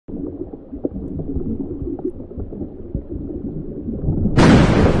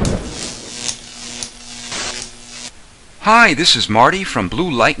Hi, this is Marty from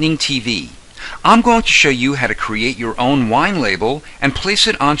Blue Lightning TV. I'm going to show you how to create your own wine label and place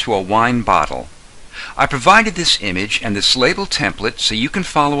it onto a wine bottle. I provided this image and this label template so you can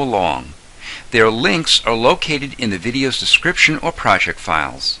follow along. Their links are located in the video's description or project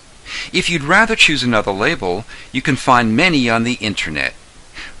files. If you'd rather choose another label, you can find many on the internet.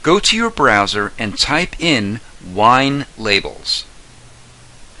 Go to your browser and type in wine labels.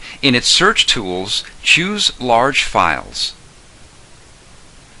 In its search tools, choose Large Files.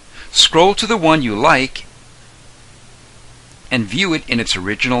 Scroll to the one you like and view it in its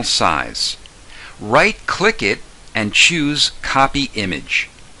original size. Right-click it and choose Copy Image.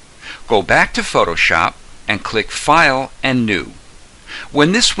 Go back to Photoshop and click File and New.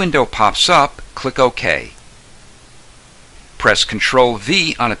 When this window pops up, click OK. Press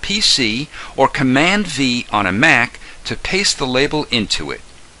Ctrl-V on a PC or Command-V on a Mac to paste the label into it.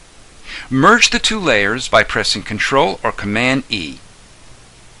 Merge the two layers by pressing Ctrl or Command-E.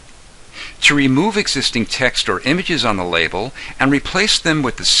 To remove existing text or images on the label and replace them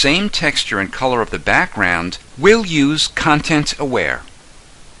with the same texture and color of the background, we'll use Content Aware.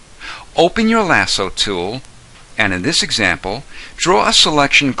 Open your lasso tool and, in this example, draw a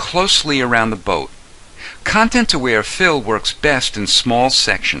selection closely around the boat. Content Aware Fill works best in small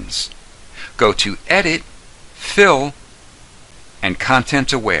sections. Go to Edit, Fill, and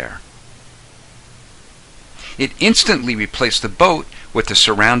Content Aware. It instantly replaced the boat with the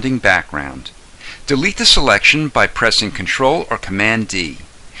surrounding background. Delete the selection by pressing Ctrl or Command-D.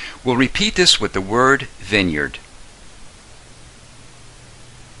 We'll repeat this with the word vineyard.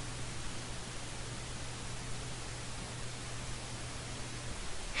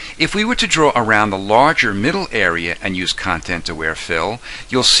 If we were to draw around the larger middle area and use Content Aware Fill,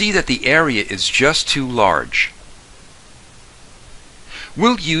 you'll see that the area is just too large.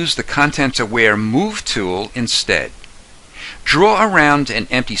 We'll use the Content Aware Move tool instead. Draw around an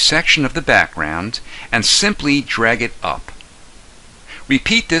empty section of the background and simply drag it up.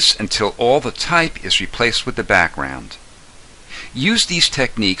 Repeat this until all the type is replaced with the background. Use these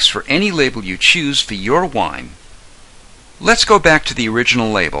techniques for any label you choose for your wine. Let's go back to the original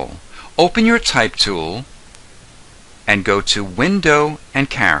label. Open your Type tool and go to Window and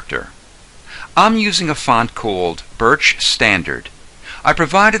Character. I'm using a font called Birch Std. I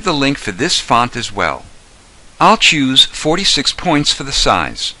provided the link for this font as well. I'll choose 46 points for the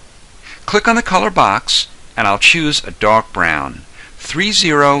size. Click on the color box and I'll choose a dark brown,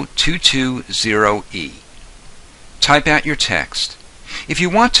 30220E. Type out your text. If you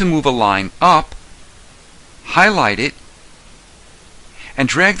want to move a line up, highlight it and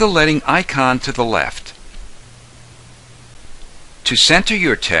drag the leading icon to the left. To center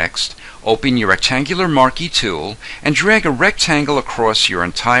your text, open your rectangular marquee tool and drag a rectangle across your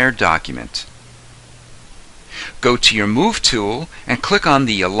entire document. Go to your Move tool and click on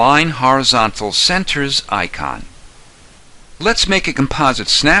the Align Horizontal Centers icon. Let's make a composite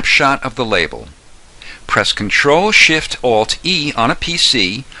snapshot of the label. Press Ctrl-Shift-Alt-E on a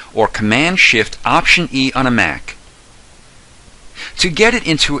PC or Command-Shift-Option-E on a Mac. To get it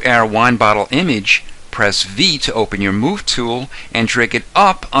into our wine bottle image, press V to open your Move tool and drag it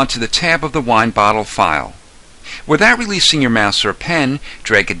up onto the tab of the wine bottle file. Without releasing your mouse or pen,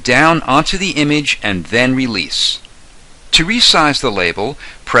 drag it down onto the image and then release. To resize the label,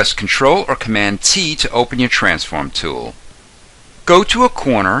 press Ctrl or Command-T to open your Transform tool. Go to a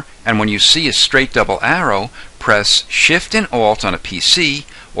corner and when you see a straight double arrow, press Shift and Alt on a PC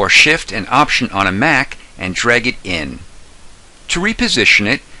or Shift and Option on a Mac and drag it in. To reposition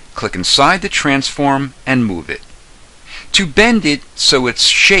it, click inside the transform and move it. To bend it so its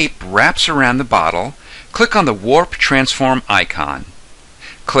shape wraps around the bottle, click on the Warp Transform icon.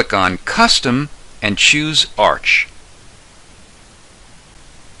 Click on Custom and choose Arch.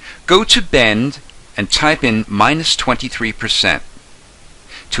 Go to Bend and type in -23%.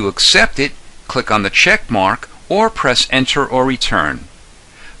 To accept it, click on the check mark or press Enter or Return.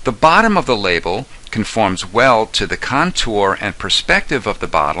 The bottom of the label conforms well to the contour and perspective of the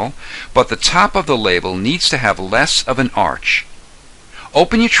bottle, but the top of the label needs to have less of an arch.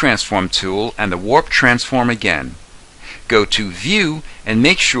 Open your Transform tool and the Warp Transform again. Go to View and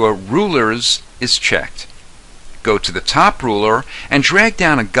make sure Rulers is checked. Go to the top ruler and drag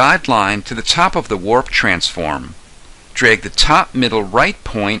down a guideline to the top of the Warp Transform. Drag the top middle right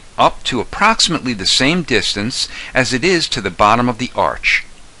point up to approximately the same distance as it is to the bottom of the arch.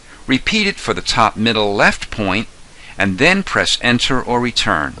 Repeat it for the top middle left point and then press Enter or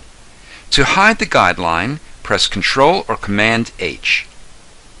Return. To hide the guideline, press Ctrl or Command-H.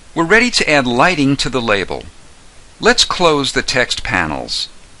 We're ready to add lighting to the label. Let's close the text panels.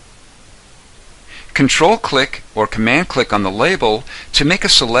 Control-click or Command-click on the label to make a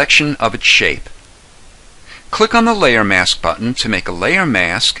selection of its shape. Click on the Layer Mask button to make a layer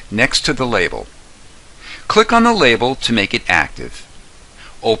mask next to the label. Click on the label to make it active.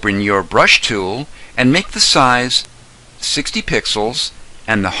 Open your brush tool and make the size 60 pixels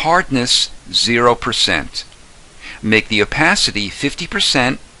and the hardness 0%. Make the opacity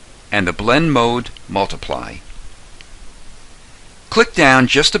 50% and the blend mode multiply. Click down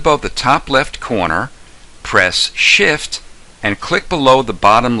just above the top left corner, press Shift, and click below the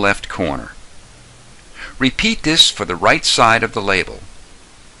bottom left corner. Repeat this for the right side of the label.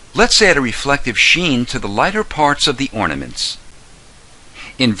 Let's add a reflective sheen to the lighter parts of the ornaments.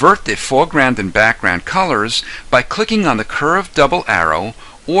 Invert the foreground and background colors by clicking on the curved double arrow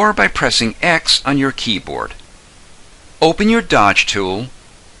or by pressing X on your keyboard. Open your Dodge tool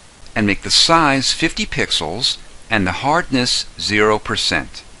and make the size 50 pixels and the hardness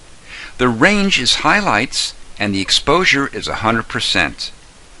 0%. The range is highlights and the exposure is 100%.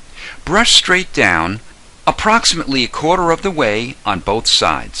 Brush straight down approximately a quarter of the way on both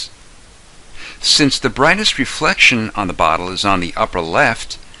sides. Since the brightest reflection on the bottle is on the upper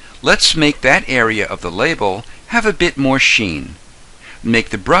left, let's make that area of the label have a bit more sheen. Make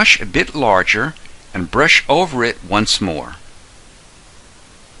the brush a bit larger and brush over it once more.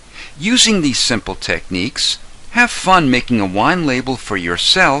 Using these simple techniques, have fun making a wine label for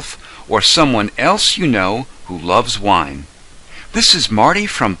yourself or someone else you know who loves wine. This is Marty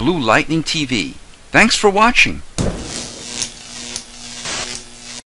from Blue Lightning TV. Thanks for watching.